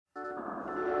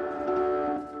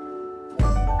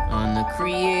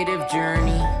creative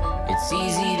journey. It's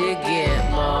easy to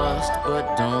get lost,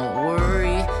 but don't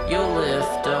worry, you'll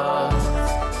lift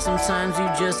off. Sometimes you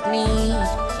just need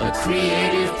a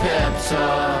creative pep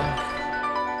talk.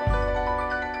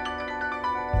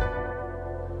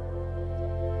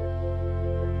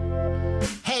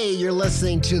 Hey, you're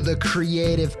listening to the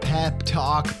Creative Pep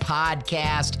Talk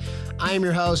podcast. I'm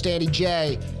your host, Andy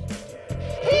J.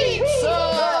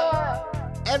 Pizza!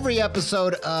 Every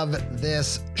episode of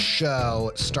this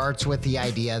show starts with the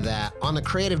idea that on the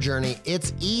creative journey,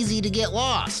 it's easy to get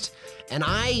lost. And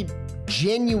I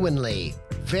genuinely,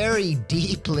 very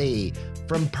deeply,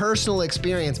 from personal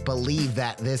experience, believe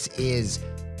that this is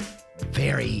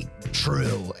very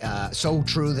true. So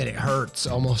true that it hurts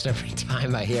almost every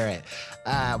time I hear it.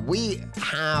 We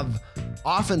have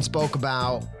often spoke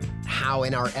about how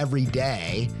in our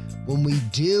everyday, when we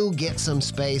do get some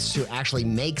space to actually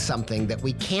make something, that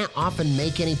we can't often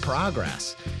make any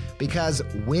progress. Because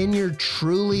when you're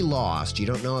truly lost, you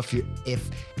don't know if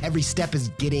every step is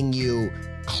getting you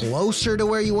closer to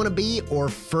where you want to be or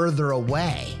further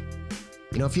away.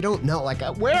 You know, if you don't know, like,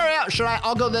 where should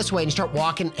I'll go this way, and you start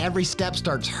walking, every step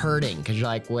starts hurting because you're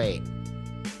like, wait,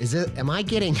 am I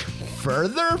getting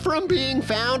further from being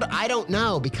found? I don't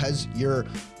know, because you're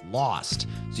lost.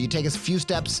 So you take a few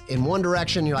steps in one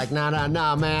direction, you're like,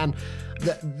 no, man.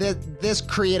 This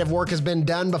creative work has been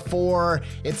done before.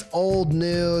 It's old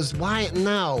news. Why?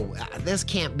 No, this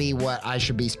can't be what I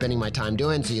should be spending my time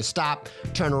doing. So you stop,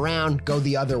 turn around, go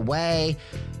the other way,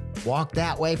 walk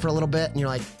that way for a little bit, and you're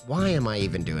like, why am I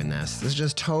even doing this? This is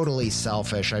just totally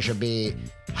selfish. I should be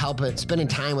spending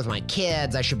time with my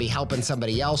kids. I should be helping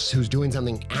somebody else who's doing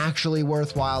something actually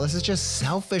worthwhile. This is just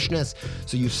selfishness.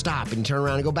 So you stop and turn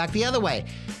around and go back the other way.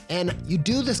 And you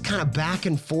do this kind of back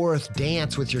and forth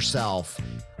dance with yourself,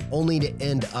 only to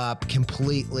end up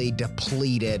completely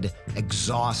depleted,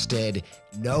 exhausted,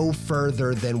 no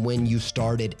further than when you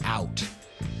started out.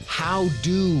 How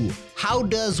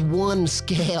does one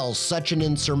scale such an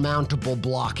insurmountable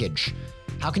blockage?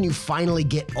 How can you finally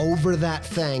get over that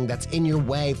thing that's in your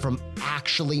way from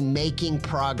actually making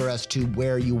progress to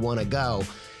where you want to go?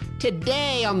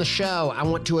 Today on the show, I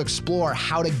want to explore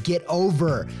how to get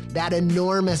over that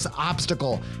enormous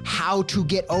obstacle, how to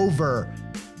get over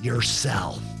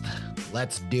yourself.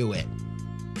 Let's do it.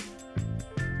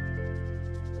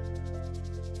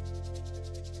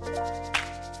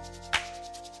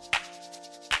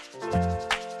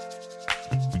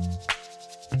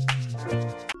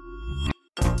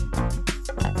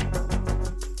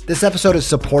 This episode is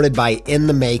supported by In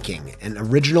the Making, an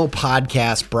original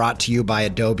podcast brought to you by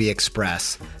Adobe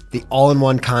Express, the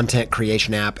all-in-one content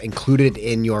creation app included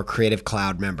in your Creative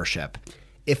Cloud membership.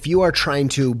 If you are trying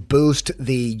to boost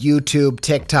the YouTube,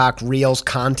 TikTok, Reels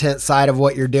content side of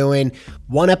what you're doing,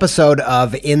 one episode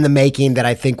of In the Making that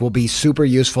I think will be super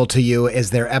useful to you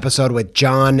is their episode with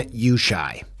John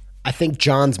Ushai. I think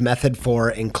John's method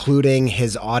for including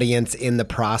his audience in the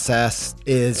process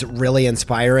is really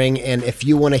inspiring. And if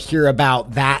you want to hear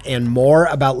about that and more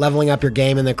about leveling up your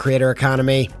game in the creator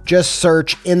economy, just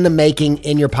search In the Making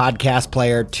in your podcast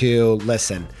player to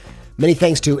listen. Many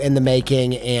thanks to In the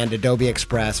Making and Adobe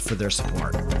Express for their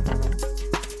support.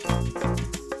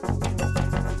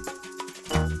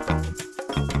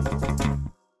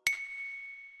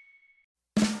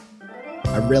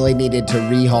 I really needed to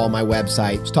rehaul my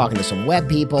website. I was talking to some web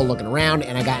people, looking around,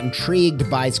 and I got intrigued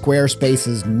by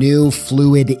Squarespace's new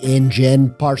Fluid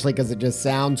engine, partially because it just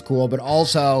sounds cool, but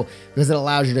also because it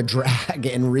allows you to drag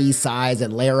and resize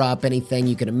and layer up anything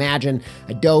you can imagine.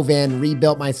 I dove in,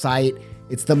 rebuilt my site.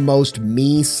 It's the most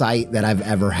me site that I've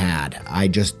ever had. I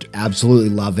just absolutely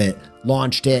love it.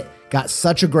 Launched it. Got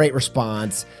such a great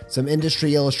response. Some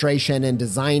industry illustration and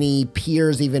designy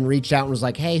peers even reached out and was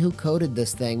like, hey, who coded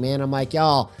this thing, man? I'm like,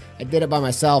 y'all, I did it by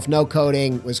myself. No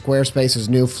coding with Squarespace's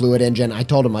new Fluid engine. I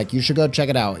told him, like, you should go check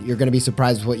it out. You're going to be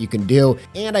surprised with what you can do.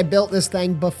 And I built this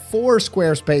thing before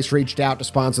Squarespace reached out to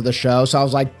sponsor the show. So I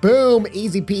was like, boom,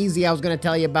 easy peasy. I was going to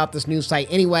tell you about this new site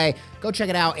anyway. Go check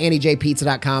it out,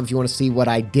 andyjpizza.com, if you want to see what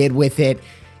I did with it.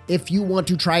 If you want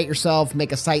to try it yourself,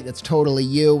 make a site that's totally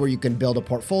you, where you can build a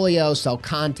portfolio, sell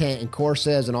content and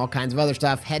courses and all kinds of other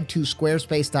stuff, head to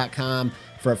squarespace.com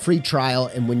for a free trial.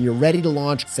 And when you're ready to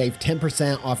launch, save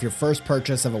 10% off your first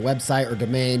purchase of a website or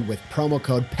domain with promo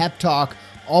code PEPTALK,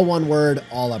 all one word,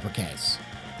 all uppercase.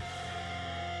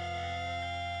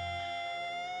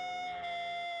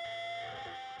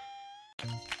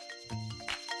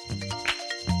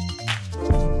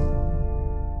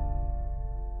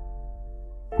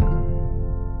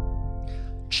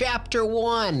 Chapter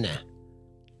 1,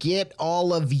 get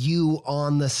all of you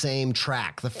on the same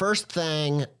track. The first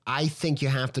thing I think you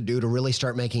have to do to really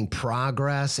start making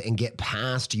progress and get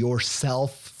past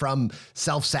yourself from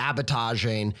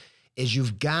self-sabotaging is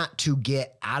you've got to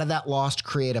get out of that lost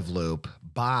creative loop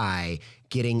by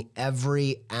getting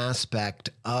every aspect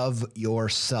of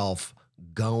yourself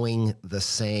going the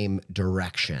same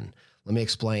direction. Let me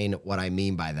explain what I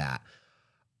mean by that.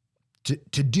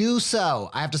 To do so,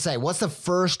 I have to say, what's the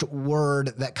first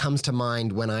word that comes to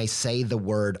mind when I say the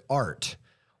word art?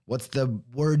 What's the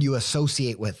word you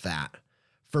associate with that?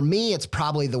 For me, it's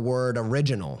probably the word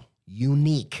original,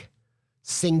 unique,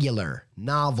 singular,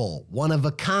 novel, one of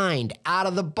a kind, out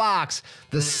of the box,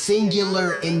 the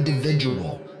singular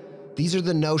individual. These are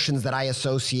the notions that I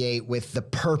associate with the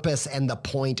purpose and the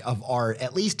point of art,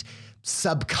 at least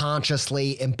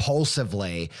subconsciously,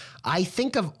 impulsively. I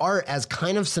think of art as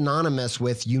kind of synonymous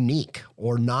with unique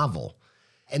or novel.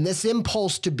 And this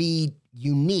impulse to be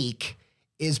unique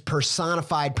is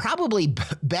personified probably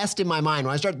best in my mind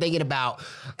when I start thinking about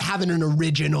having an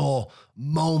original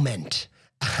moment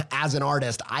as an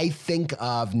artist. I think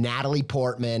of Natalie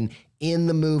Portman in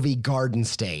the movie Garden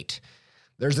State.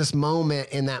 There's this moment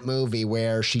in that movie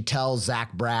where she tells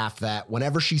Zach Braff that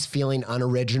whenever she's feeling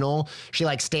unoriginal, she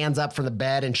like stands up from the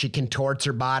bed and she contorts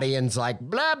her body and's like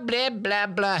blah, blah, blah,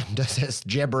 blah, does this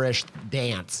gibberish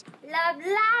dance. Blah, blah,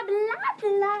 blah,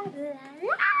 blah, blah,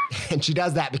 blah. And she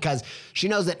does that because she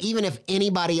knows that even if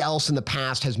anybody else in the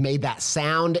past has made that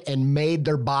sound and made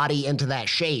their body into that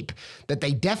shape, that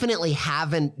they definitely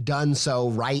haven't done so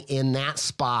right in that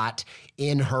spot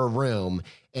in her room.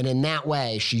 And in that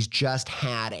way, she's just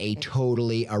had a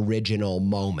totally original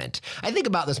moment. I think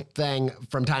about this thing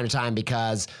from time to time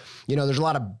because, you know, there's a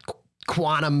lot of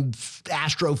quantum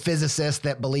astrophysicists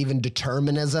that believe in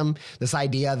determinism, this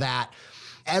idea that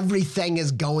everything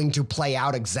is going to play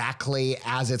out exactly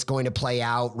as it's going to play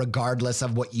out, regardless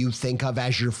of what you think of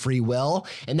as your free will.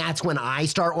 And that's when I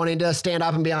start wanting to stand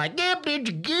up and be like, yep,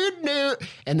 it's good news.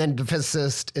 And then the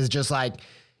physicist is just like,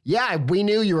 yeah, we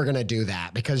knew you were going to do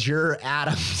that because your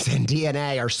atoms and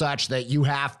DNA are such that you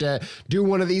have to do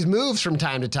one of these moves from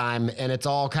time to time, and it's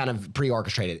all kind of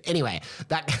pre-orchestrated. Anyway,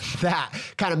 that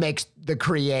kind of makes the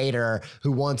creator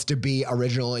who wants to be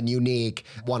original and unique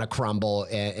want to crumble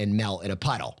and melt in a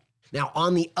puddle. Now,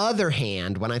 on the other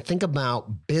hand, when I think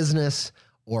about business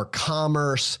or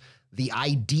commerce, the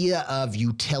idea of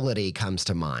utility comes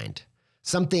to mind.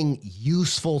 Something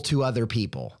useful to other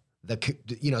people,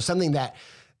 something that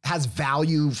has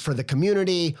value for the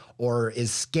community or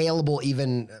is scalable,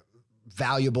 even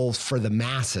valuable for the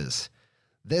masses.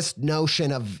 This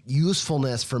notion of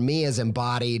usefulness for me is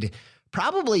embodied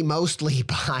probably mostly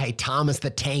by Thomas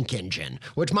the Tank Engine,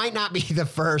 which might not be the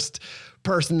first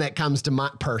person that comes to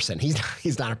my person.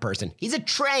 He's not a person. He's a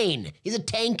train. He's a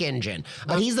tank engine.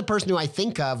 But he's the person who I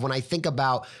think of when I think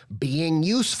about being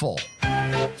useful.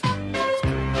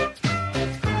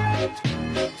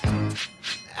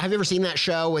 Have you ever seen that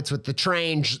show? It's with the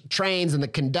trains and the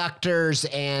conductors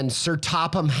and Sir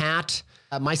Topham Hatt.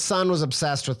 My son was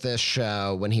obsessed with this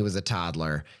show when he was a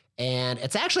toddler, and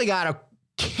it's actually got a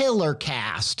killer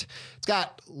cast. It's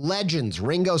got legends.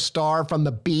 Ringo Starr from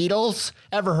the Beatles.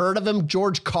 Ever heard of him?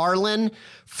 George Carlin.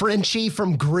 Frenchie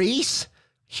from Grease.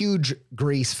 Huge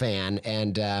Grease fan,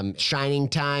 and Shining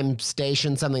Time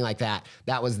Station, something like that.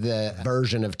 That was the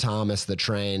version of Thomas the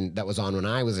Train that was on when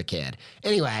I was a kid.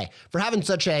 Anyway, for having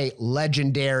such a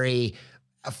legendary,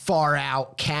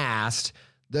 far-out cast,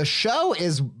 the show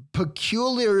is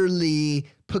peculiarly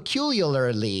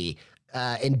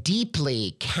and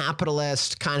deeply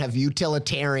capitalist, kind of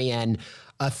utilitarian,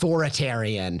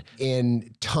 authoritarian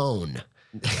in tone.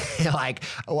 Like,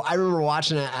 I remember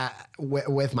watching it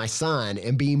with my son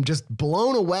and being just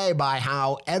blown away by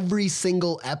how every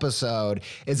single episode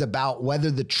is about whether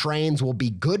the trains will be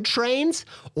good trains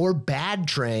or bad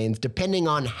trains, depending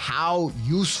on how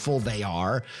useful they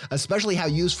are, especially how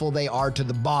useful they are to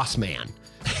the boss man.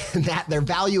 That their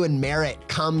value and merit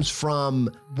comes from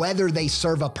whether they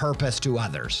serve a purpose to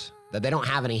others. That they don't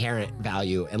have an inherent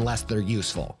value unless they're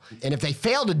useful. And if they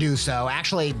fail to do so,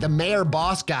 actually, the mayor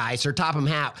boss guy, Sir Topham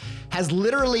Hatt, has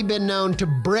literally been known to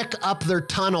brick up their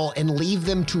tunnel and leave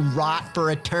them to rot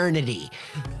for eternity.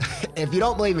 If you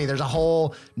don't believe me, there's a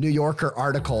whole New Yorker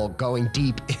article going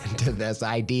deep into this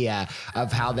idea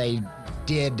of how they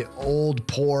did old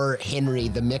poor Henry,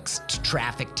 the mixed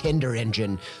traffic Tinder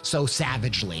engine, so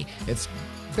savagely. It's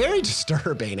very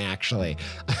disturbing, actually.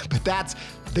 But that's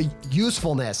the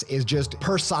usefulness is just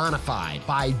personified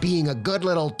by being a good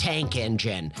little tank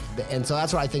engine. And so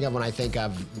that's what I think of when I think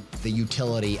of the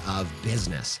utility of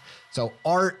business. So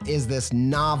art is this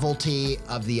novelty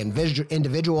of the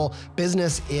individual.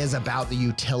 Business is about the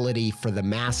utility for the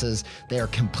masses. They are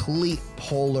complete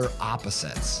polar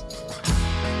opposites.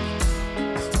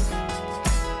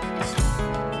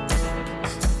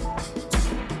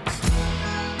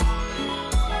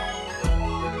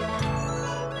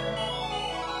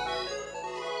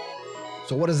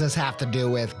 So what does this have to do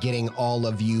with getting all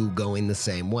of you going the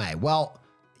same way? Well,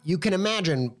 you can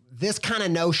imagine this kind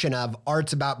of notion of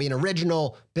art's about being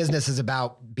original, business is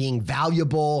about being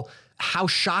valuable. How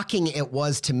shocking it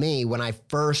was to me when I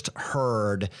first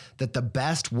heard that the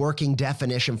best working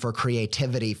definition for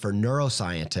creativity for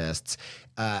neuroscientists,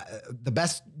 the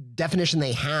best definition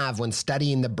they have when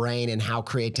studying the brain and how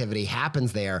creativity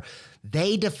happens there,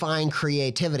 they define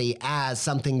creativity as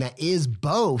something that is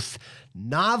both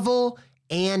novel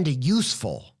and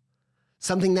useful,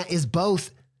 something that is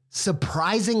both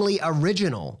surprisingly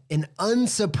original and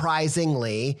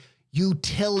unsurprisingly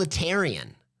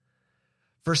utilitarian.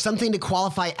 For something to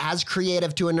qualify as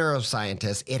creative to a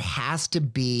neuroscientist, it has to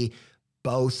be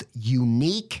both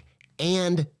unique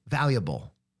and valuable.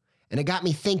 And it got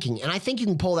me thinking, and I think you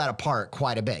can pull that apart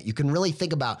quite a bit. You can really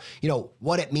think about,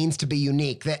 what it means to be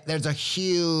unique. There's a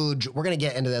huge, we're going to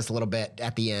get into this a little bit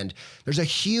at the end. There's a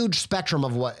huge spectrum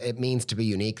of what it means to be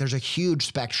unique. There's a huge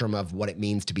spectrum of what it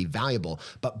means to be valuable.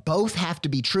 But both have to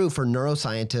be true for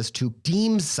neuroscientists to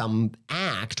deem some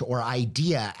act or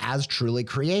idea as truly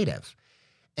creative.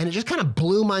 And it just kind of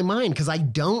blew my mind because I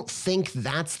don't think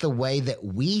that's the way that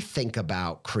we think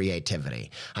about creativity.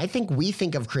 I think we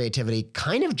think of creativity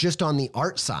kind of just on the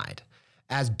art side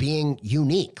as being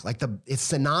unique. Like it's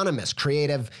synonymous.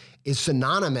 Creative is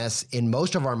synonymous in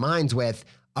most of our minds with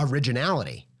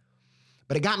originality.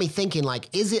 But it got me thinking,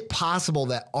 is it possible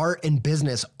that art and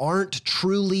business aren't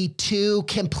truly two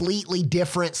completely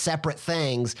different, separate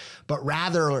things, but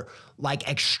rather like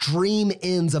extreme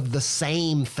ends of the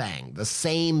same thing, the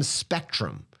same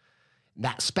spectrum?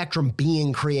 That spectrum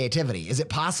being creativity. Is it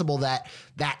possible that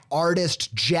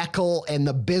artist Jekyll and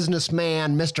the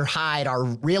businessman Mr. Hyde are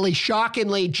really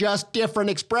shockingly just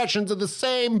different expressions of the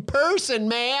same person,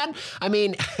 man? I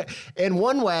mean, in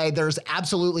one way, there's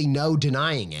absolutely no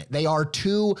denying it. They are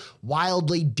two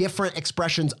wildly different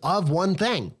expressions of one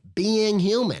thing, being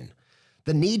human.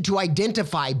 The need to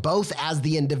identify both as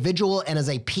the individual and as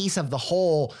a piece of the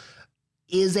whole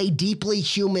is a deeply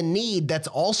human need that's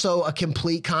also a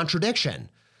complete contradiction.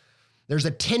 There's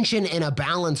a tension and a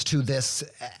balance to this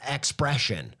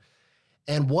expression.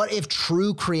 And what if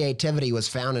true creativity was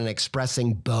found in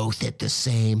expressing both at the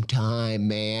same time,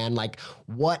 man?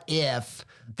 What if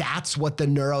that's what the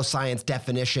neuroscience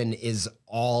definition is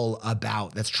all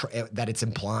about, that it's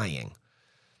implying?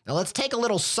 Now let's take a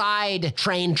little side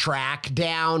train track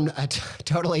down a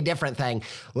totally different thing.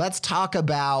 Let's talk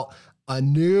about a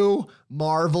new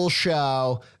Marvel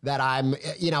show that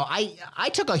I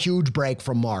took a huge break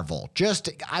from Marvel.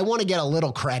 I want to get a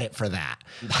little credit for that.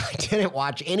 I didn't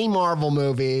watch any Marvel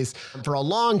movies for a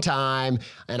long time,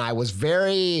 and I was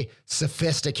very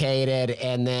sophisticated,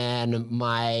 and then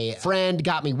my friend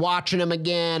got me watching them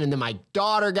again, and then my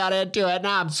daughter got into it, and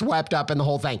I'm swept up in the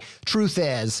whole thing. Truth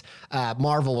is,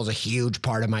 Marvel was a huge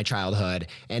part of my childhood,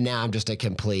 and now I'm just a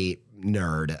complete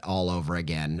nerd all over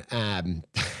again.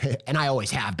 And I always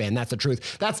have been. That's the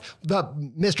truth. That's the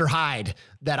Mr. Hyde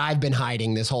that I've been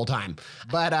hiding this whole time.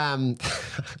 But I'm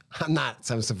not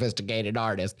some sophisticated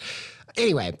artist.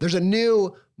 Anyway, there's a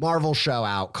new Marvel show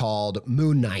out called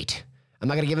Moon Knight. I'm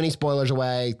not going to give any spoilers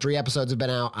away. 3 episodes have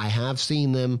been out. I have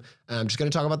seen them. I'm just going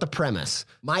to talk about the premise.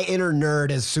 My inner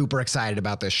nerd is super excited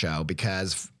about this show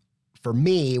because for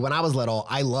me, when I was little,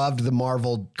 I loved the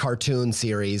Marvel cartoon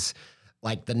series,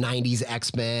 like the 90s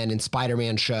X-Men and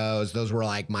Spider-Man shows. Those were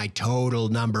like my total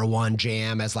number one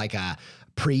jam as like a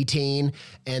preteen.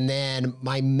 And then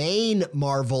my main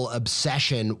Marvel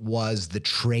obsession was the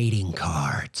trading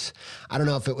cards. I don't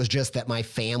know if it was just that my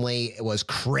family was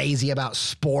crazy about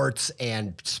sports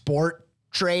and sport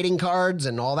trading cards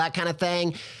and all that kind of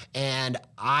thing. And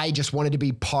I just wanted to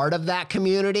be part of that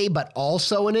community, but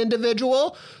also an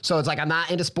individual. So it's like, I'm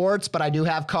not into sports, but I do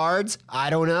have cards. I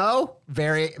don't know.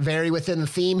 Very, very within the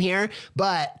theme here.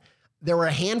 But there were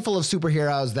a handful of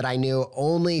superheroes that I knew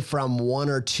only from 1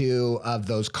 or 2 of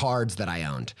those cards that I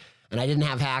owned. and I didn't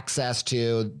have access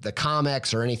to the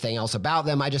comics or anything else about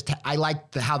them. I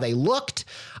liked how they looked.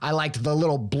 I liked the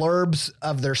little blurbs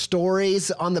of their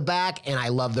stories on the back, and I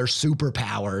love their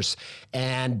superpowers.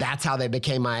 And that's how they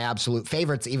became my absolute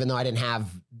favorites, even though I didn't have,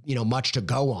 much to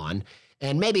go on.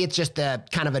 And maybe it's just the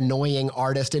kind of annoying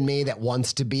artist in me that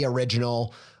wants to be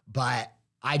original, but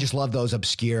I just love those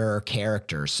obscure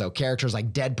characters. So characters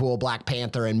like Deadpool, Black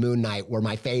Panther, and Moon Knight were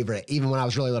my favorite, even when I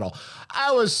was really little.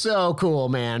 I was so cool,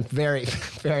 man. Very,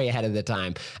 very ahead of the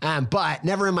time. But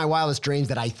never in my wildest dreams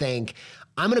did I think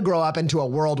I'm going to grow up into a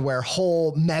world where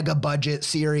whole mega budget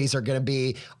series are going to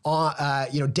be,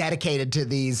 dedicated to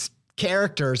these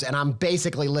characters, and I'm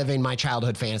basically living my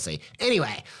childhood fantasy.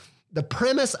 Anyway, the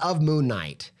premise of Moon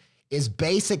Knight is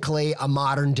basically a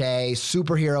modern day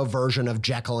superhero version of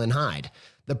Jekyll and Hyde,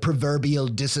 the proverbial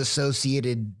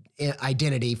disassociated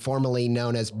identity formerly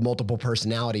known as multiple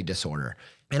personality disorder.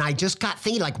 And I just got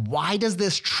thinking, why does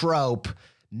this trope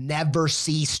never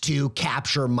cease to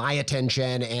capture my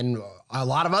attention and a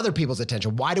lot of other people's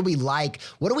attention? What do we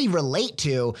relate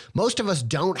to? Most of us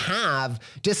don't have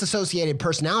dissociated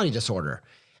personality disorder.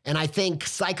 And I think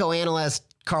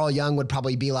psychoanalyst Carl Jung would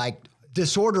probably be like,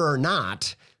 disorder or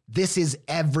not, this is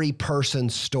every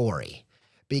person's story,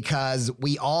 because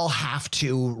we all have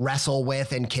to wrestle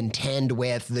with and contend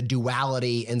with the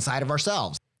duality inside of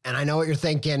ourselves. And I know what you're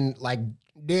thinking,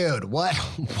 dude, what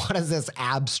is this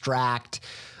abstract,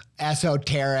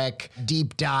 esoteric,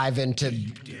 deep dive into,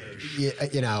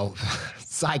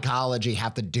 psychology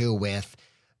have to do with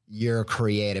your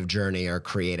creative journey or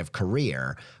creative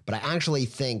career? But I actually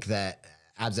think that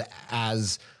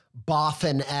as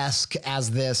Bothan-esque as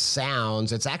this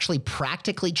sounds, it's actually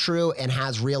practically true and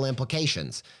has real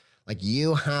implications.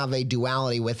 You have a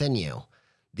duality within you.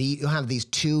 You have these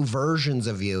two versions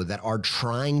of you that are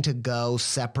trying to go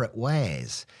separate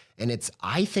ways. And it's,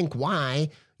 I think, why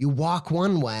you walk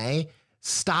one way,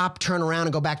 stop, turn around,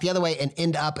 and go back the other way, and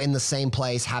end up in the same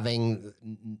place having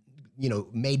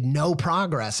made no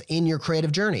progress in your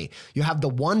creative journey. You have the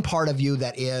one part of you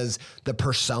that is the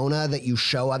persona that you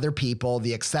show other people,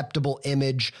 the acceptable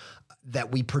image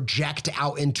that we project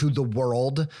out into the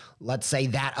world. Let's say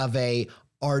that of a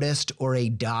artist or a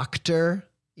doctor,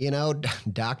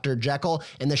 Dr. Jekyll,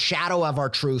 and the shadow of our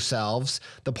true selves,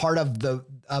 the part of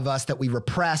us that we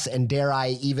repress, and dare I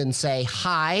even say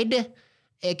Hyde,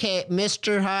 aka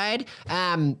Mr. Hyde.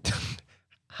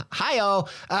 Hi-oh.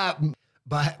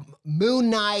 But Moon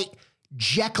Knight,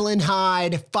 Jekyll and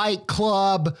Hyde, Fight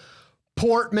Club,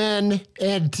 Portman,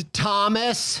 and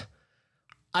Thomas.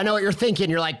 I know what you're thinking.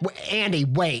 You're like, Andy,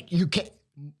 wait, you can't.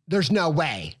 There's no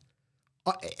way.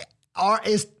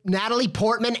 Is Natalie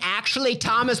Portman actually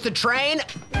Thomas the Train?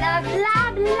 Love,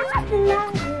 love, love,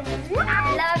 love,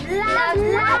 love, love,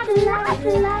 love, love,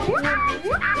 love.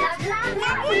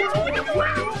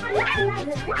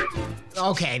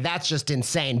 Okay, that's just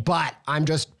insane, but I'm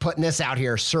just putting this out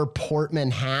here. Sir Portman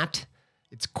hat.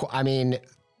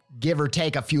 Give or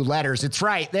take a few letters. It's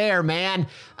right there, man.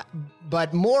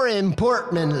 But more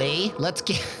importantly, let's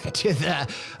get to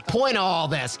the point of all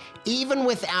this. Even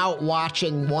without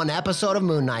watching one episode of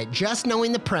Moon Knight, just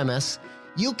knowing the premise,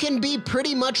 you can be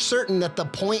pretty much certain that the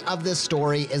point of this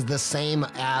story is the same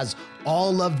as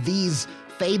all of these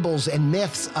fables and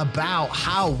myths about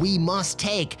how we must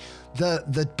take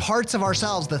the parts of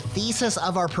ourselves, the thesis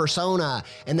of our persona,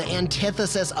 and the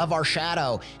antithesis of our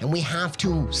shadow, and we have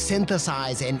to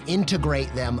synthesize and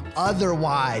integrate them.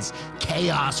 Otherwise,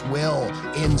 chaos will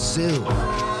ensue.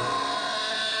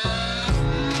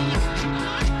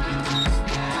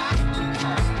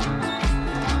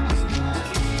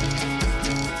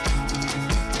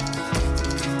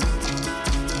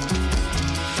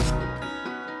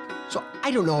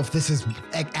 I don't know if this is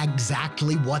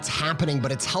exactly what's happening,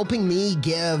 but it's helping me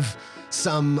give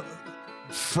some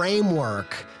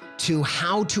framework to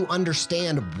how to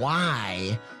understand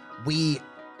why we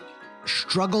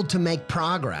struggle to make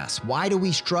progress. Why do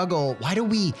we struggle? Why do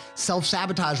we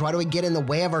self-sabotage? Why do we get in the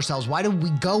way of ourselves? Why do we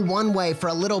go one way for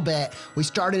a little bit? We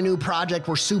start a new project,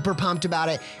 we're super pumped about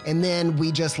it, and then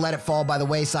we just let it fall by the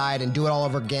wayside and do it all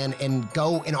over again and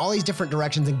go in all these different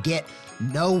directions and get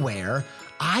nowhere.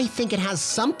 I think it has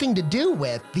something to do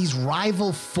with these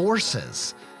rival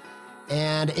forces.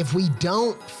 And if we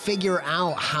don't figure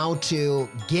out how to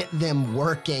get them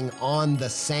working on the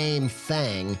same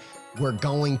thing, we're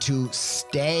going to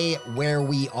stay where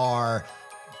we are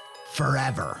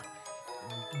forever.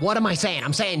 What am I saying?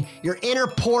 I'm saying your inner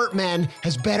Portman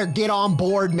has better get on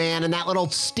board, man, and that little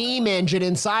steam engine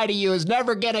inside of you is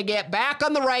never gonna get back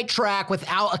on the right track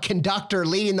without a conductor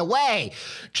leading the way.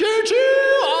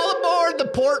 Choo-choo! All aboard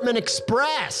the Portman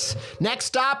Express. Next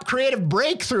stop, creative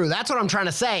breakthrough. That's what I'm trying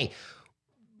to say.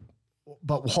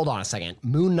 But hold on a second.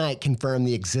 Moon Knight confirmed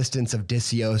the existence of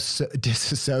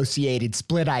disassociated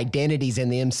split identities in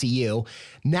the MCU.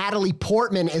 Natalie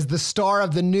Portman is the star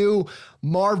of the new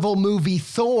Marvel movie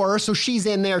Thor, so she's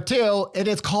in there too. And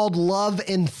it's called Love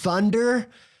and Thunder.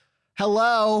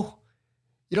 Hello?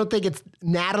 You don't think it's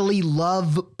Natalie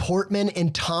Love Portman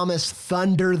and Thomas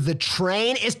Thunder the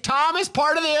Train? Is Thomas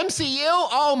part of the MCU?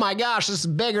 Oh my gosh, this is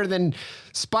bigger than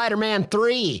Spider-Man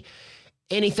 3.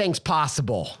 Anything's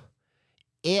possible.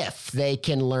 If they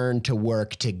can learn to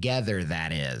work together,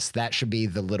 that is. That should be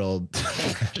the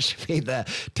should be the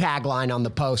tagline on the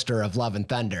poster of Love and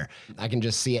Thunder. I can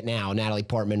just see it now. Natalie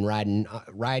Portman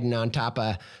riding on top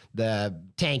of the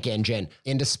tank engine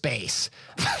into space.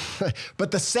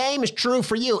 But the same is true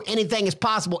for you. Anything is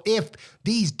possible if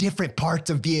these different parts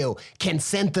of you can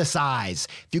synthesize.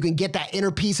 If you can get that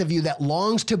inner piece of you that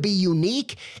longs to be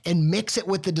unique and mix it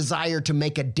with the desire to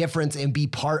make a difference and be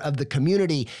part of the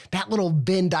community, that little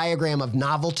Venn diagram of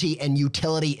novelty and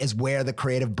utility is where the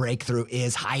creative breakthrough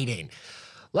is hiding.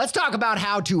 Let's talk about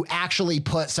how to actually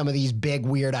put some of these big,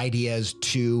 weird ideas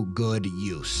to good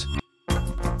use.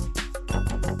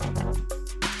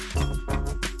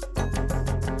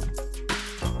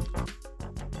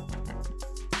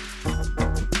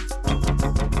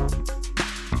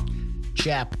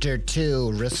 Chapter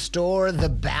 2, restore the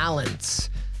balance.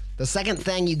 The second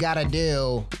thing you gotta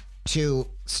do to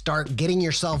start getting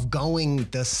yourself going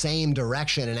the same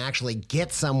direction and actually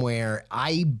get somewhere,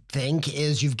 I think,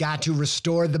 is you've got to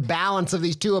restore the balance of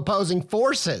these two opposing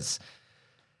forces.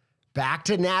 Back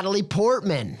to Natalie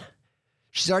Portman.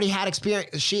 She's already had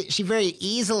experience. She very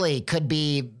easily could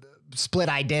be split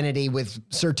identity with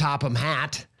Sir Topham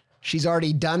Hatt. She's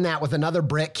already done that with another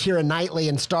Brit, Keira Knightley,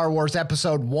 in Star Wars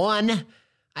Episode 1.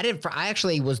 I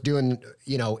actually was doing,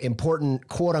 important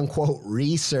quote unquote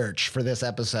research for this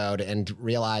episode and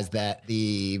realized that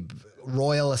the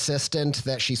royal assistant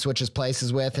that she switches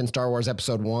places with in Star Wars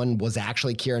Episode 1 was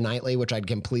actually Keira Knightley, which I'd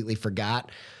completely forgot.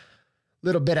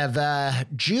 Little bit of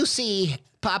juicy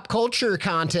pop culture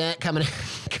content coming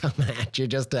at you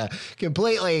just to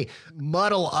completely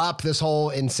muddle up this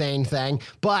whole insane thing.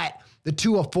 But the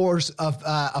two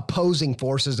opposing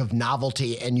forces of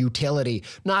novelty and utility,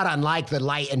 not unlike the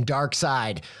light and dark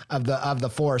side of the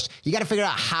force. You got to figure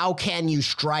out how can you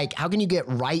get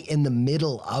right in the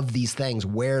middle of these things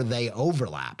where they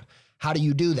overlap. How do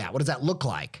you do that? What does that look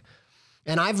like?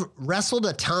 And I've wrestled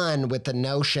a ton with the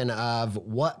notion of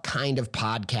what kind of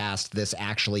podcast this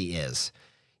actually is.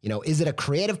 Is it a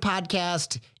creative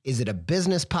podcast? Is it a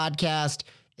business podcast?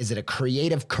 Is it a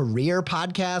creative career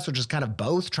podcast, which is kind of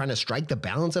both, trying to strike the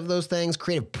balance of those things?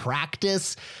 Creative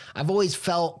practice. I've always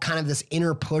felt kind of this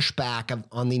inner pushback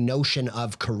on the notion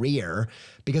of career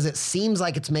because it seems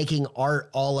like it's making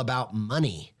art all about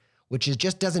money, which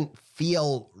just doesn't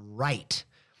feel right.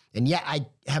 And yet I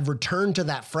have returned to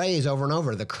that phrase over and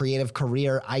over, the creative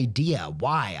career idea.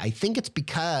 Why? I think it's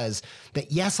because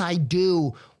that, yes, I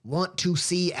do want to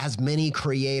see as many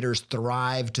creators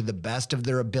thrive to the best of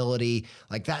their ability.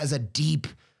 Like, that is a deep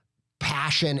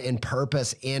passion and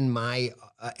purpose in my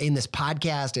in this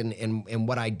podcast and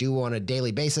what I do on a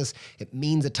daily basis. It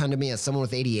means a ton to me as someone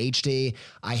with ADHD.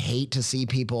 I hate to see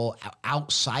people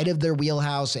outside of their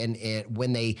wheelhouse and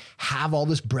when they have all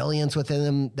this brilliance within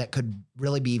them that could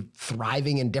really be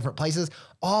thriving in different places.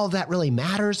 All that really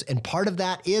matters. And part of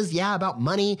that is, about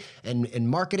money and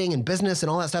marketing and business and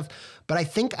all that stuff. But I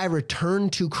think I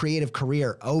return to creative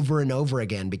career over and over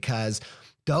again because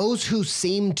those who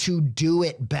seem to do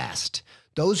it best,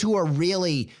 those who are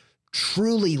really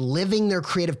truly living their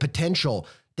creative potential,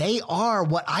 they are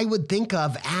what I would think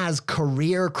of as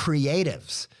career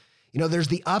creatives. There's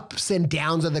the ups and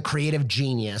downs of the creative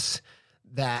genius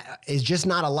that is just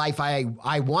not a life I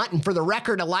want. And for the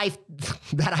record, a life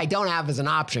that I don't have is an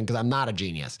option because I'm not a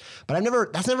genius. But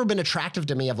that's never been attractive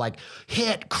to me, of like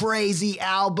hit crazy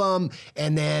album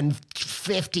and then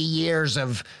 50 years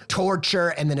of torture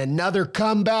and then another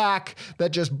comeback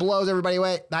that just blows everybody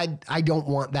away. I don't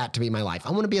want that to be my life.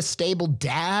 I want to be a stable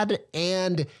dad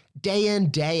and day in,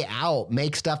 day out,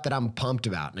 make stuff that I'm pumped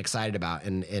about and excited about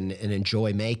and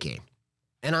enjoy making.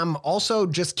 And I'm also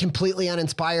just completely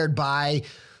uninspired by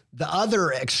the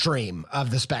other extreme of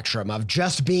the spectrum of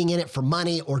just being in it for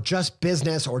money or just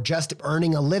business or just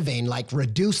earning a living. Like,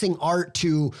 reducing art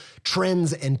to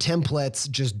trends and templates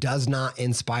just does not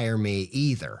inspire me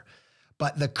either.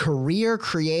 But the career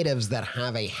creatives that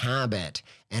have a habit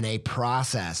and a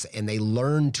process and they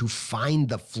learn to find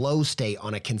the flow state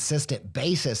on a consistent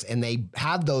basis and they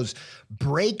have those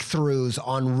breakthroughs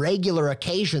on regular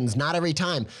occasions, not every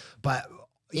time, but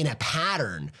in a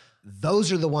pattern,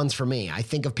 those are the ones for me. I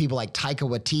think of people like Taika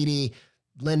Waititi,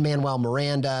 Lin-Manuel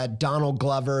Miranda, Donald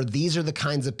Glover. These are the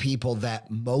kinds of people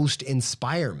that most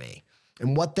inspire me.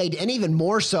 And and even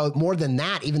more so, more than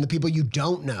that, even the people you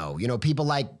don't know, people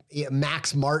like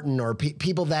Max Martin or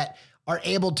people that are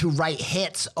able to write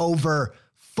hits over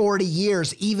 40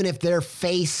 years, even if their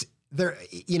face,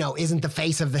 isn't the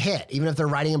face of the hit, even if they're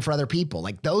writing them for other people.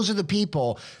 Like those are the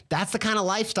people, that's the kind of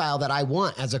lifestyle that I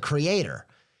want as a creator.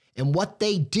 And what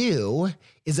they do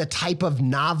is a type of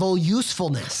novel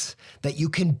usefulness that you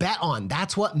can bet on.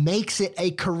 That's what makes it a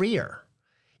career,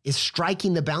 is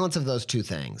striking the balance of those two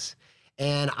things.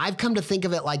 And I've come to think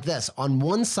of it like this. On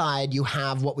one side, you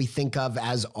have what we think of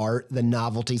as art, the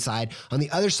novelty side. On the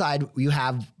other side, you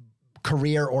have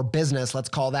career or business, let's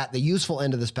call that the useful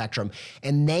end of the spectrum.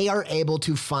 And they are able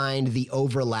to find the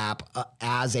overlap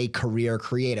as a career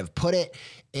creative. Put it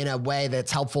in a way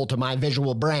that's helpful to my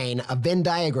visual brain, a Venn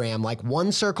diagram, like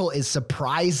one circle is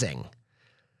surprising.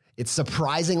 It's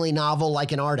surprisingly novel,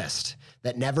 like an artist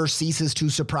that never ceases to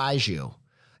surprise you.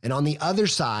 And on the other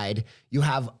side, you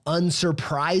have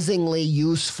unsurprisingly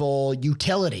useful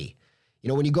utility.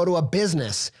 When you go to a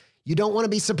business, you don't want to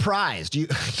be surprised. You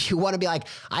want to be like,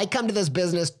 I come to this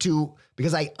business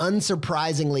because I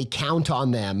unsurprisingly count on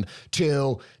them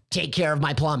to take care of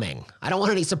my plumbing. I don't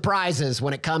want any surprises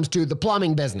when it comes to the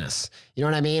plumbing business. You know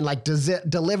what I mean? Like, does it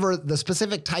deliver the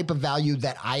specific type of value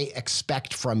that I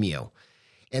expect from you?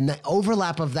 And the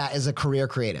overlap of that is a career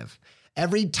creative.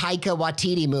 Every Taika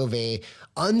Waititi movie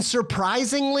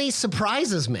unsurprisingly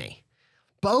surprises me,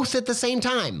 both at the same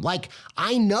time. Like,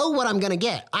 I know what I'm going to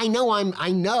get. I know I'm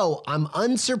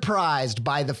unsurprised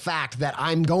by the fact that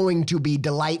I'm going to be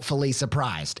delightfully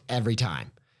surprised every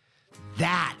time.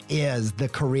 That is the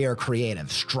career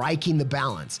creative, striking the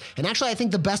balance. And actually, I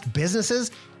think the best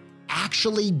businesses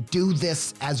actually do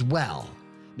this as well.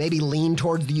 Maybe lean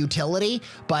towards the utility,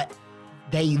 but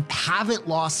they haven't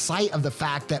lost sight of the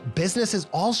fact that business is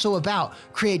also about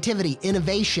creativity,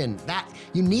 innovation, that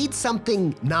you need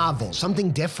something novel,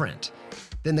 something different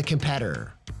than the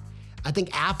competitor. I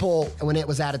think Apple, when it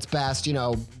was at its best,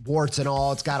 warts and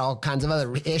all, it's got all kinds of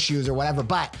other issues or whatever,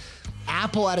 but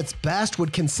Apple at its best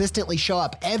would consistently show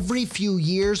up every few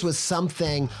years with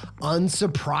something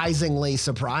unsurprisingly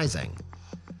surprising.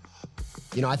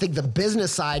 I think the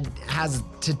business side has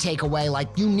to take away, like,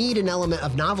 you need an element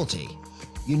of novelty.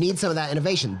 You need some of that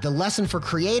innovation. The lesson for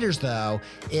creators, though,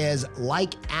 is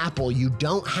like Apple, you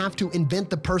don't have to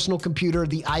invent the personal computer,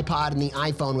 the iPod, and the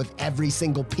iPhone with every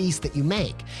single piece that you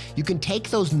make. You can take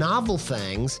those novel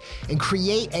things and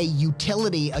create a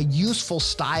utility, a useful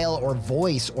style or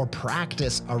voice or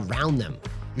practice around them.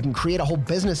 You can create a whole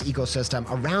business ecosystem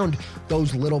around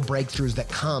those little breakthroughs that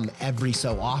come every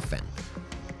so often.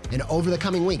 And over the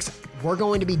coming weeks, we're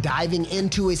going to be diving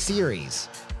into a series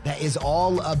that is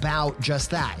all about just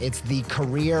that. It's the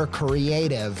Career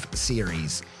Creative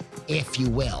series, if you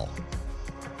will.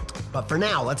 But for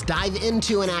now, let's dive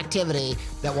into an activity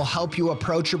that will help you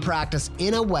approach your practice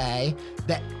in a way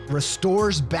that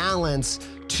restores balance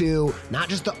to not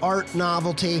just the art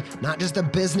novelty, not just the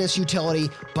business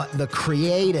utility, but the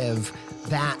creative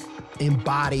that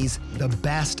embodies the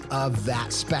best of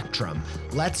that spectrum.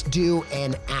 Let's do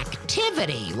an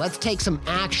activity. Let's take some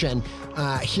action.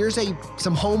 Here's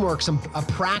some homework, a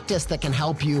practice that can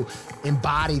help you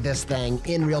embody this thing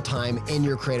in real time in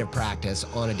your creative practice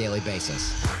on a daily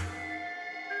basis.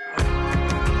 All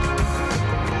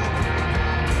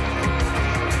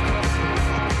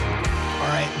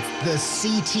right, the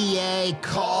CTA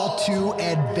Call to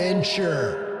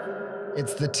Adventure.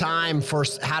 It's the time for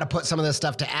how to put some of this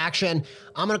stuff to action.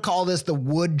 I'm going to call this the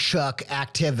woodchuck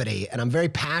activity. And I'm very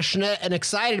passionate and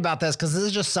excited about this because this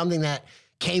is just something that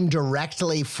came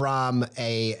directly from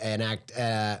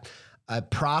a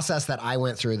process that I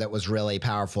went through that was really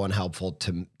powerful and helpful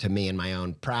to me in my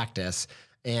own practice.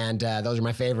 And those are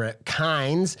my favorite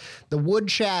kinds. The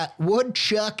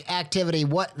woodchuck activity,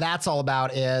 what that's all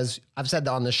about is, I've said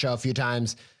that on this show a few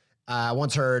times. I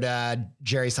once heard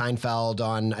Jerry Seinfeld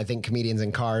on, I think, Comedians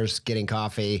in Cars Getting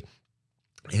Coffee,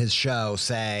 his show,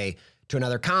 say to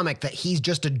another comic that he's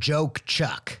just a joke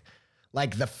chuck.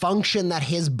 Like, the function that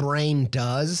his brain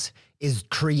does is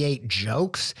create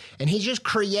jokes. And he's just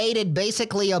created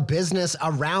basically a business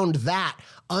around that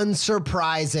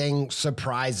unsurprising,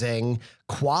 surprising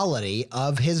quality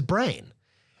of his brain.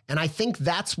 And I think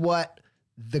that's what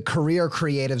the career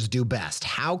creatives do best.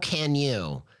 How can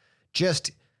you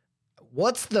just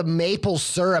what's the maple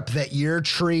syrup that your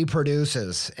tree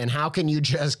produces, and how can you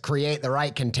just create the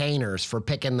right containers for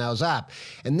picking those up?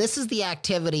 And this is the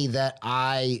activity that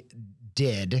I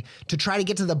did to try to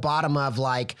get to the bottom of,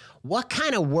 like, what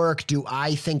kind of work do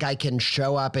I think I can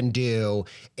show up and do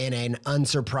in an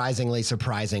unsurprisingly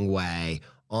surprising way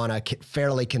on a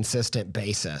fairly consistent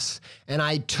basis. And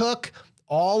I took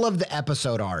all of the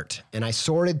episode art and I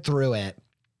sorted through it,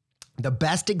 the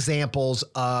best examples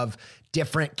of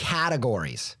different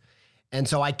categories. And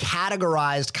so I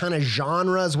categorized kind of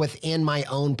genres within my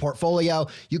own portfolio.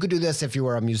 You could do this if you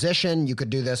were a musician. You could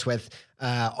do this with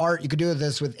art. You could do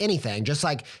this with anything. Just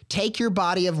like take your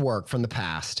body of work from the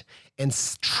past and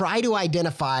try to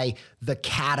identify the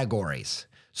categories.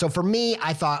 So for me,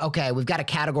 I thought, okay, we've got a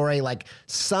category, like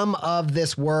some of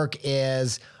this work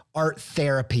is art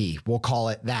therapy. We'll call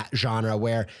it that genre,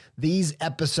 where these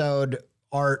episode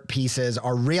art pieces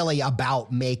are really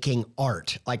about making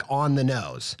art, like on the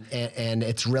nose. And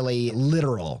it's really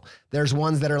literal. There's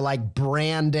ones that are like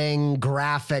branding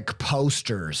graphic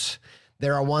posters.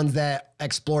 There are ones that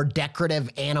explore decorative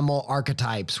animal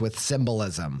archetypes with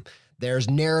symbolism. There's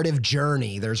narrative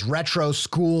journey. There's retro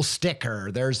school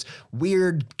sticker. There's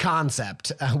weird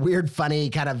concept, weird,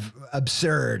 funny, kind of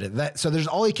absurd. So there's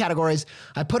all these categories.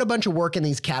 I put a bunch of work in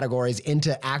these categories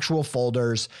into actual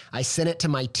folders. I sent it to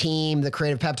my team, the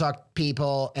Creative Pep Talk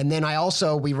people. And then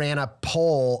we ran a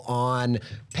poll on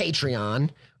Patreon.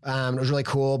 It was really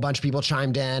cool. A bunch of people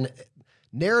chimed in.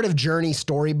 Narrative journey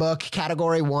storybook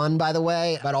category won, by the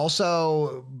way, but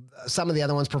also some of the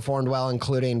other ones performed well,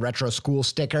 including retro school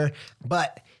sticker.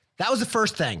 But that was the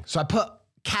first thing. So I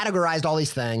categorized all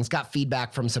these things, got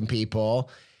feedback from some people,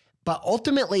 but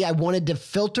ultimately I wanted to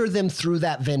filter them through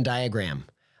that Venn diagram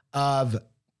of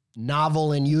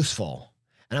novel and useful.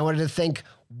 And I wanted to think,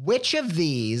 which of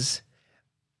these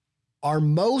are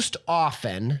most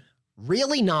often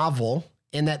really novel,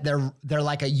 in that they're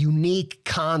like a unique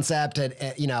concept and,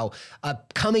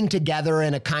 coming together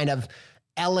in a kind of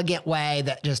elegant way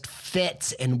that just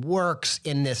fits and works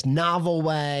in this novel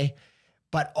way,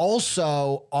 but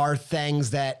also are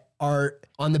things that are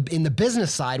in the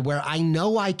business side where I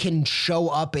know I can show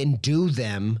up and do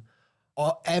them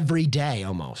every day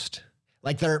almost.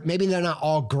 Like maybe they're not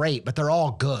all great, but they're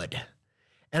all good.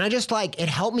 And I just it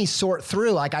helped me sort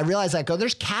through. Like I realized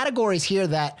there's categories here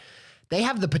that they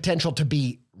have the potential to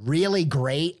be really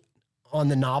great on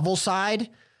the novel side,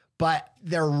 but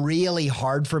they're really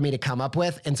hard for me to come up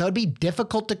with. And so it'd be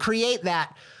difficult to create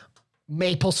that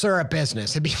maple syrup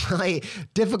business. It'd be really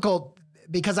difficult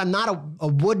because I'm not a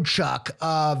woodchuck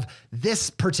of this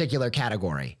particular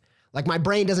category. Like my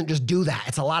brain doesn't just do that.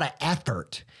 It's a lot of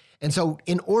effort. And so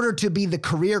in order to be the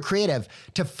career creative,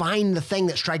 to find the thing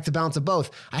that strikes the balance of both,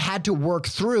 I had to work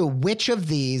through which of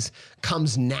these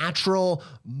comes natural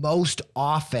most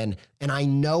often, and I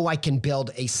know I can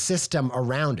build a system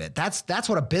around it. That's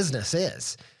what a business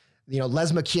is.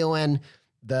 Les McEwen,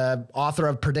 the author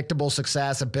of Predictable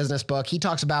Success, a business book, he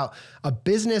talks about a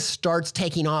business starts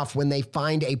taking off when they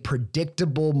find a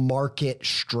predictable market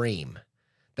stream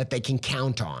that they can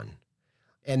count on.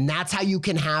 And that's how you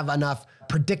can have enough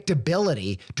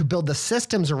predictability to build the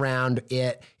systems around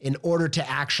it in order to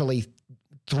actually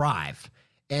thrive.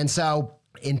 And so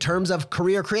in terms of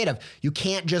career creative, you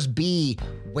can't just be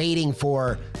waiting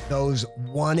for those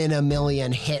 1 in a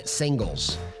million hit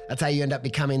singles. That's how you end up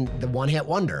becoming the one-hit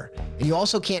wonder. And you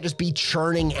also can't just be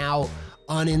churning out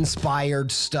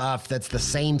uninspired stuff that's the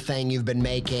same thing you've been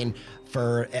making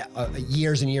for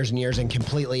years and years and years and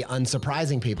completely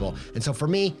unsurprising people. And so for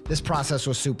me, this process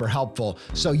was super helpful.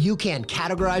 So you can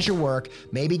categorize your work,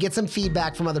 maybe get some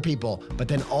feedback from other people, but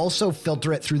then also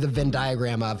filter it through the Venn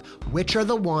diagram of which are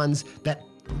the ones that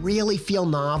really feel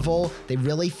novel, they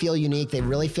really feel unique, they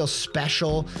really feel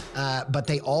special, but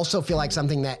they also feel like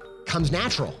something that comes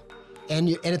natural. And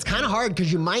it's kind of hard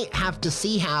because you might have to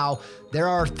see how there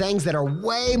are things that are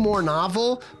way more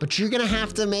novel, but you're going to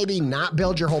have to maybe not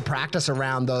build your whole practice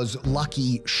around those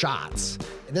lucky shots.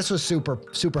 This was super,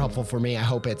 super helpful for me. I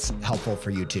hope it's helpful for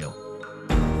you too.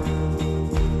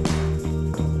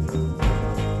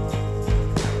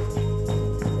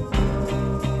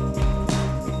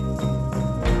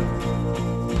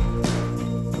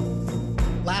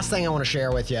 Last thing I want to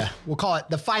share with you, we'll call it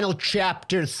the final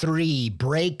chapter 3,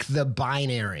 break the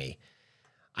binary.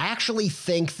 I actually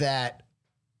think that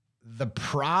the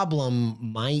problem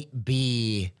might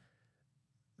be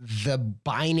the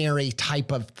binary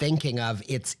type of thinking of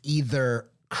it's either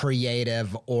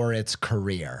creative or it's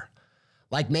career.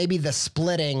 Like maybe the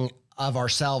splitting of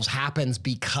ourselves happens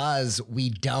because we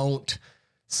don't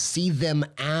see them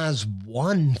as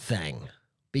one thing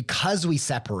because we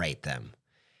separate them.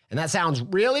 And that sounds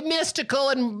really mystical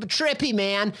and trippy,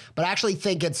 man, but I actually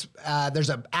think it's there's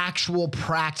an actual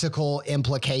practical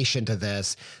implication to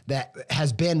this that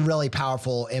has been really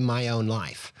powerful in my own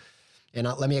life. And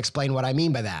let me explain what I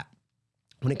mean by that.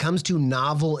 When it comes to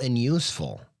novel and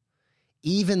useful,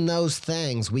 even those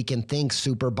things, we can think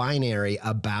super binary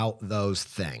about those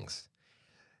things.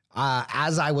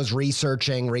 As I was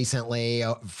researching recently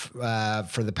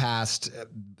for the past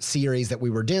series that we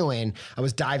were doing, I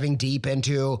was diving deep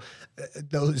into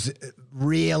those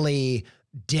really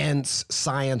dense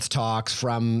science talks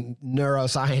from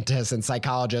neuroscientists and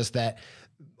psychologists that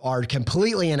are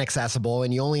completely inaccessible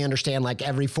and you only understand like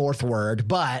every fourth word.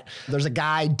 But there's a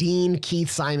guy, Dean Keith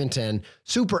Simonton,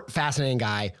 super fascinating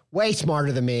guy, way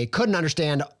smarter than me, couldn't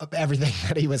understand everything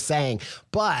that he was saying.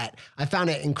 But I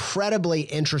found it incredibly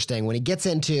interesting when he gets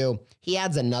into, he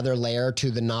adds another layer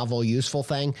to the novel useful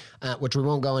thing, which we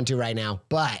won't go into right now,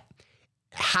 but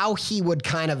how he would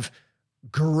kind of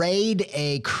grade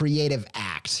a creative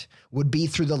act would be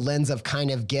through the lens of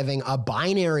kind of giving a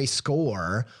binary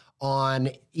score on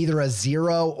either a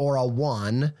 0 or a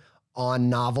 1 on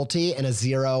novelty and a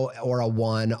 0 or a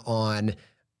 1 on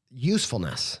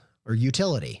usefulness or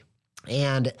utility.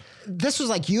 And this was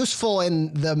like useful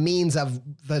in the means of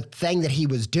the thing that he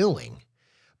was doing.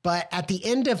 But at the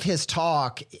end of his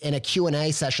talk in a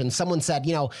Q&A session, someone said,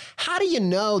 how do you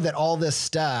know that all this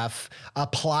stuff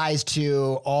applies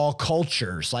to all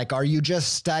cultures? Like, are you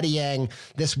just studying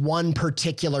this one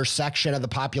particular section of the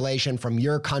population from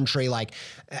your country? Like,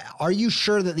 are you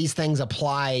sure that these things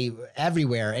apply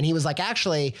everywhere? And he was like,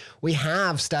 actually, we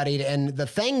have studied, and the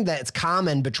thing that's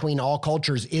common between all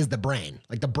cultures is the brain.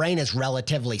 Like, the brain is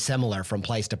relatively similar from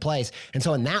place to place. And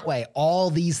so in that way, all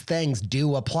these things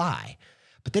do apply.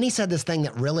 But then he said this thing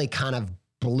that really kind of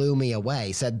blew me away.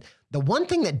 He said, the one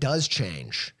thing that does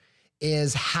change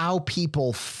is how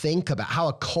people think about, how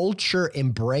a culture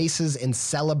embraces and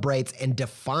celebrates and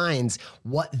defines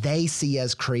what they see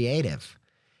as creative.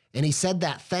 And he said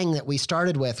that thing that we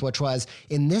started with, which was,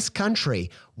 in this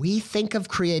country, we think of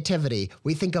creativity,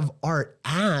 we think of art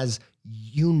as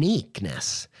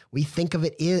uniqueness. We think of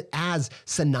it as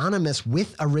synonymous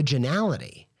with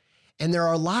originality. And there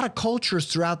are a lot of cultures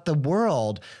throughout the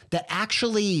world that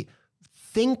actually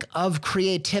think of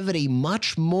creativity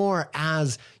much more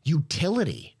as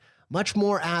utility, much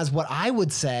more as what I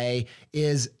would say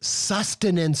is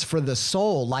sustenance for the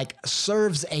soul, like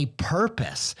serves a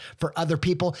purpose for other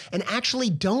people, and actually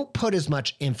don't put as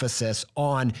much emphasis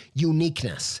on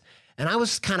uniqueness. And I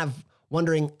was kind of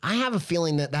wondering, I have a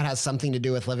feeling that that has something to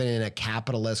do with living in a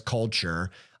capitalist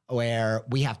culture where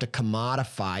we have to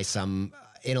commodify some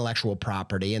intellectual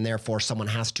property, and therefore someone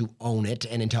has to own it,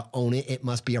 and to own it, it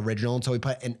must be original. And so we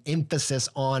put an emphasis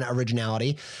on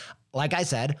originality. Like I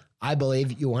said, I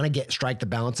believe you want to strike the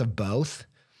balance of both.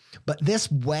 But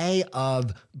this way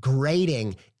of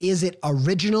grading, is it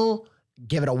original?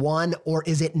 Give it a 1, or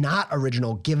is it not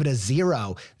original? Give it a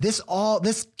 0. This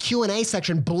Q&A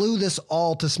section blew this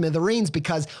all to smithereens,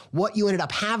 because what you ended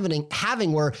up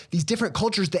having were these different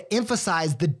cultures that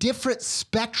emphasize the different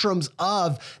spectrums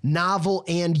of novel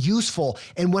and useful.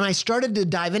 And when I started to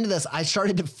dive into this, I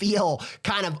started to feel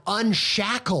kind of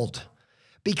unshackled.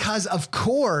 Because of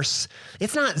course,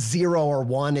 it's not 0 or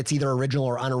 1, it's either original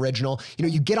or unoriginal.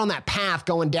 You get on that path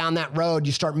going down that road,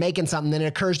 you start making something, then it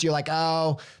occurs to you like,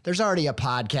 oh, there's already a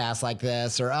podcast like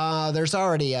this, or oh, there's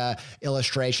already a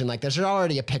illustration like this, there's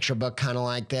already a picture book kind of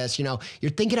like this. You're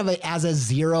thinking of it as a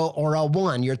 0 or a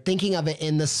 1. You're thinking of it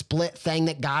in the split thing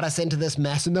that got us into this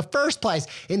mess in the first place,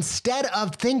 instead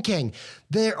of thinking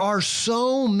there are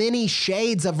so many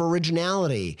shades of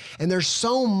originality, and there's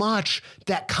so much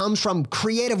that comes from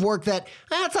creative work that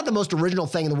it's not the most original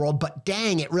thing in the world, but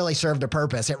dang, it really served a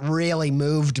purpose. It really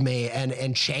moved me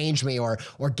and changed me, or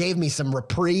gave me some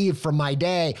reprieve from my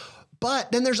day.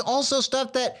 But then there's also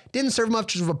stuff that didn't serve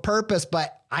much of a purpose,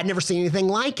 but I'd never seen anything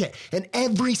like it, and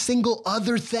every single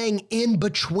other thing in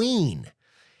between.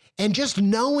 And just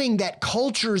knowing that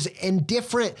cultures and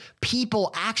different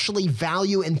people actually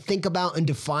value and think about and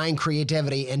define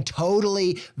creativity in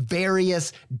totally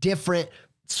various different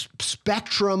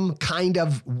spectrum kind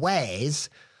of ways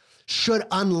should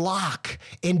unlock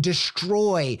and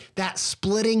destroy that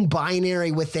splitting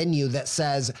binary within you that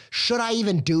says, should I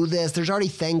even do this? There's already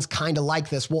things kind of like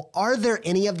this. Well, are there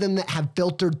any of them that have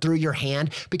filtered through your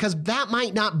hand? Because that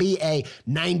might not be a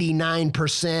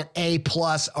 99%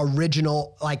 A+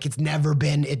 original, like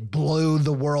it blew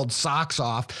the world's socks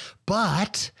off,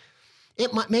 but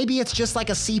maybe it's just like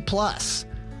a C+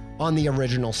 on the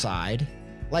original side.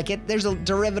 Like there's a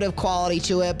derivative quality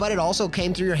to it, but it also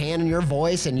came through your hand and your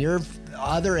voice and your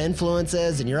other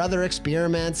influences and your other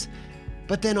experiments,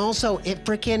 but then also it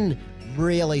freaking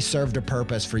really served a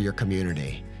purpose for your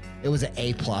community. It was an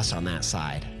A+ on that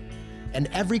side. And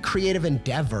every creative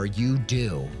endeavor you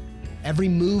do, every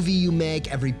movie you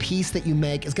make, every piece that you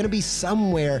make is gonna be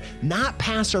somewhere, not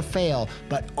pass or fail,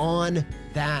 but on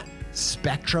that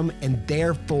spectrum, and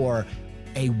therefore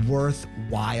a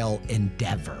worthwhile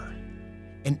endeavor.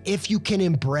 And if you can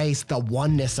embrace the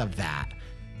oneness of that,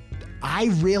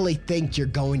 I really think you're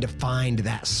going to find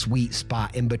that sweet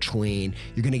spot in between.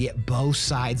 You're going to get both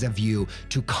sides of you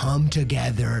to come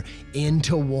together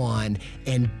into one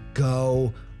and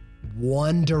go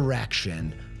one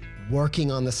direction,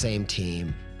 working on the same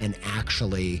team and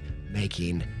actually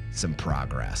making some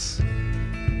progress.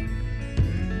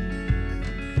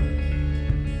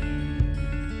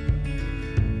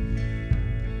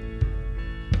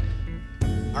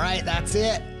 All right, that's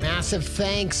it. Massive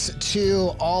thanks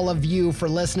to all of you for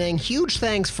listening. Huge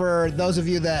thanks for those of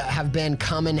you that have been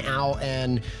coming out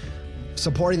and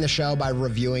supporting the show by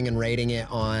reviewing and rating it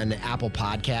on Apple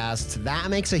Podcasts. That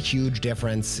makes a huge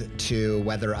difference to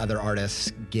whether other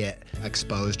artists get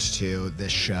exposed to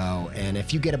this show. And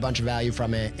if you get a bunch of value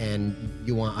from it and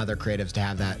you want other creatives to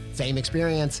have that same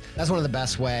experience, that's one of the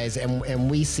best ways. And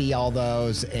we see all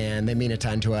those and they mean a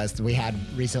ton to us. We had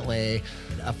recently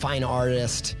a fine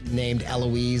artist named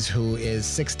Eloise, who is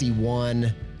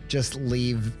 61, just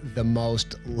leave the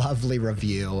most lovely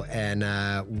review. And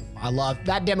I love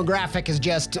that demographic, is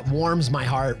just warms my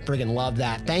heart. Friggin' love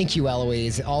that. Thank you,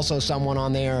 Eloise. Also, someone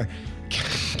on there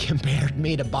compared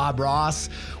me to Bob Ross,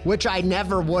 which I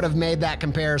never would have made that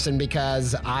comparison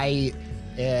because I'm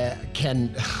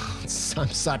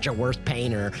such a worse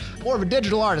painter. More of a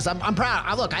digital artist. I'm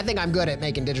proud. Look, I think I'm good at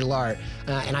making digital art,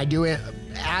 and I do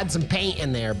add some paint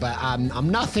in there, but I'm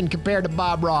nothing compared to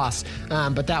Bob Ross.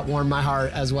 But that warmed my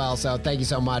heart as well. So thank you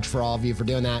so much for all of you for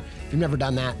doing that. If you've never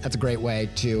done that, that's a great way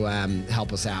to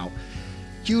help us out.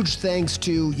 Huge thanks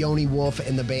to Yoni Wolf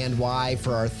and the band Y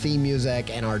for our theme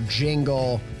music and our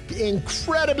jingle.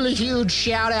 Incredibly huge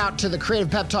shout out to the Creative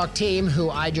Pep Talk team, who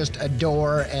I just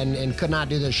adore and could not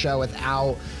do this show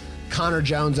without Connor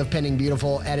Jones of Pending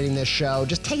Beautiful editing this show.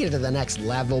 Just taking it to the next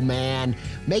level, man.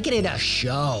 Making it a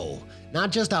show,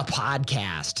 not just a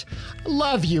podcast. I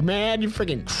love you, man. You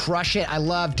freaking crush it. I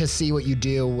love to see what you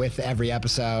do with every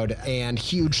episode. And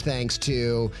huge thanks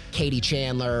to Katie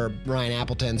Chandler, Ryan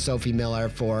Appleton, Sophie Miller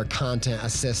for content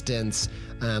assistance.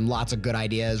 Lots of good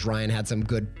ideas. Ryan had some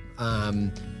good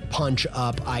punch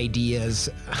up ideas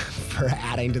for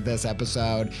adding to this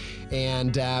episode.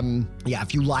 And yeah,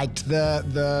 if you liked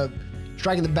the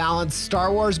Striking the Balance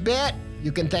Star Wars bit,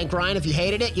 you can thank Ryan. If you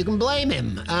hated it, you can blame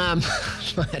him.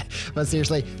 But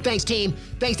seriously, thanks team.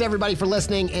 Thanks to everybody for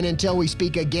listening. And until we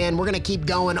speak again, we're going to keep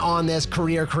going on this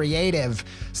Career Creative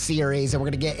series, and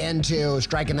we're going to get into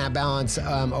Striking that Balance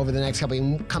over the next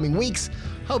coming weeks.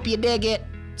 Hope you dig it.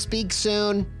 Speak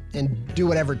soon and do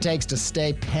whatever it takes to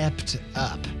stay pepped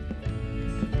up.